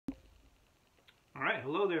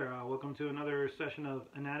Alright, hello there. Welcome to another session of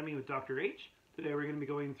Anatomy with Dr. H. Today we're going to be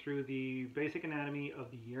going through the basic anatomy of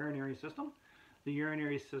the urinary system. The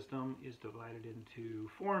urinary system is divided into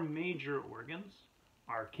four major organs.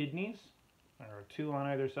 Our kidneys, there are two on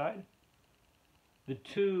either side. The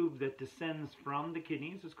tube that descends from the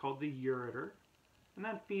kidneys is called the ureter, and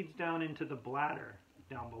that feeds down into the bladder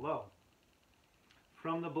down below.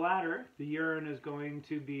 From the bladder, the urine is going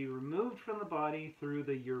to be removed from the body through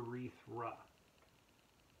the urethra.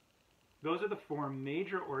 Those are the four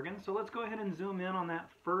major organs. So let's go ahead and zoom in on that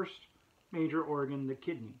first major organ, the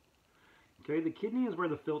kidney. Okay, the kidney is where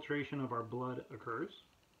the filtration of our blood occurs.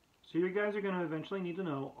 So you guys are going to eventually need to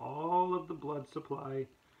know all of the blood supply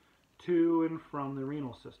to and from the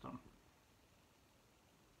renal system.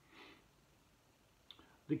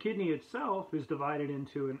 The kidney itself is divided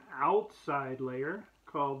into an outside layer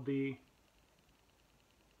called the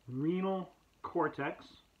renal cortex,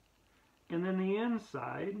 and then the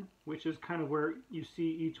inside, which is kind of where you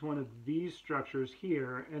see each one of these structures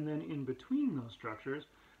here, and then in between those structures,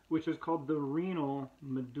 which is called the renal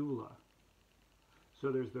medulla.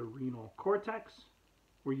 So there's the renal cortex,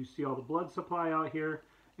 where you see all the blood supply out here,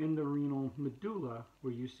 and the renal medulla,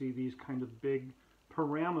 where you see these kind of big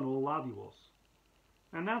pyramidal lobules.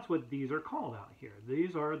 And that's what these are called out here.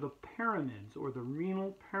 These are the pyramids, or the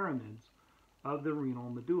renal pyramids of the renal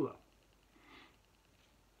medulla.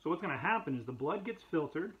 So what's going to happen is the blood gets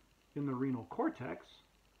filtered in the renal cortex,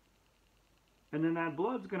 and then that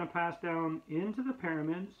blood's going to pass down into the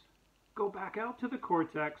pyramids, go back out to the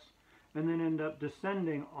cortex, and then end up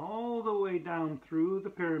descending all the way down through the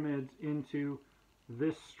pyramids into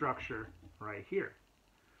this structure right here.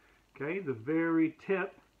 Okay, the very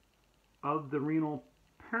tip of the renal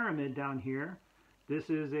pyramid down here, this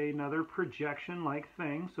is another projection-like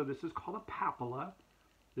thing, so this is called a papilla.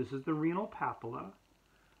 This is the renal papilla.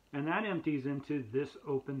 And that empties into this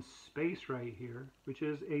open space right here, which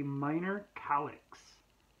is a minor calyx.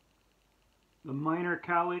 The minor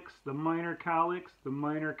calyx, the minor calyx, the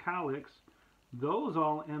minor calyx, those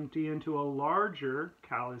all empty into a larger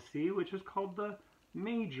calyx, which is called the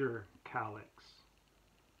major calyx.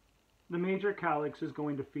 The major calyx is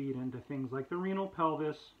going to feed into things like the renal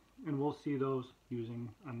pelvis, and we'll see those using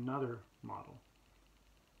another model.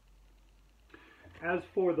 As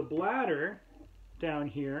for the bladder, down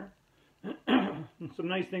here, some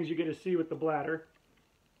nice things you get to see with the bladder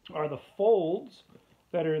are the folds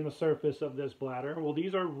that are in the surface of this bladder. Well,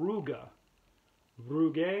 these are ruga.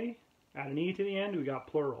 Rugae, add an E to the end, we got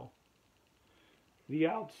plural. The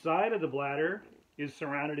outside of the bladder is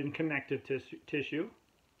surrounded in connective tissue,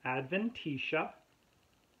 adventitia.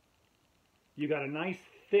 You got a nice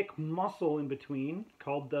thick muscle in between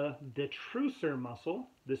called the detrusor muscle.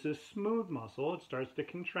 This is smooth muscle. It starts to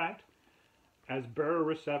contract as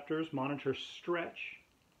baroreceptors monitor stretch,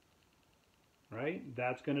 right?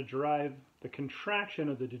 That's going to drive the contraction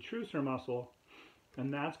of the detrusor muscle,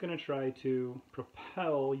 and that's going to try to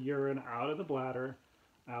propel urine out of the bladder,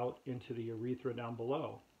 out into the urethra down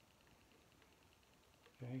below.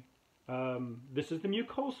 Okay, this is the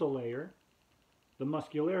mucosal layer, the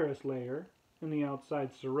muscularis layer, and the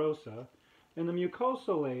outside serosa. And the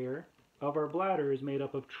mucosal layer of our bladder is made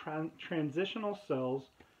up of transitional cells,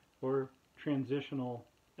 or transitional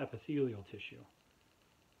epithelial tissue,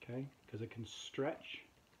 okay, because it can stretch.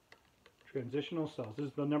 Transitional cells. This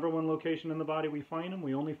is the #1 location in the body we find them.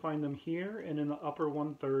 We only find them here and in the upper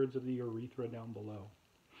 1/3 of the urethra down below.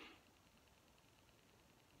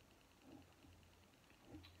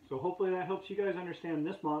 So hopefully that helps you guys understand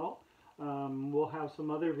this model. We'll have some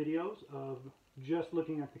other videos of just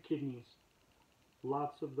looking at the kidneys.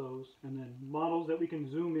 Lots of those. And then models that we can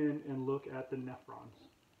zoom in and look at the nephrons.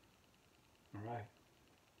 All right.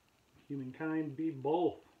 Humankind, be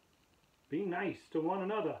both. Be nice to one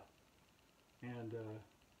another. And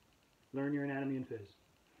learn your anatomy and phys.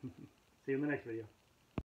 See you in the next video.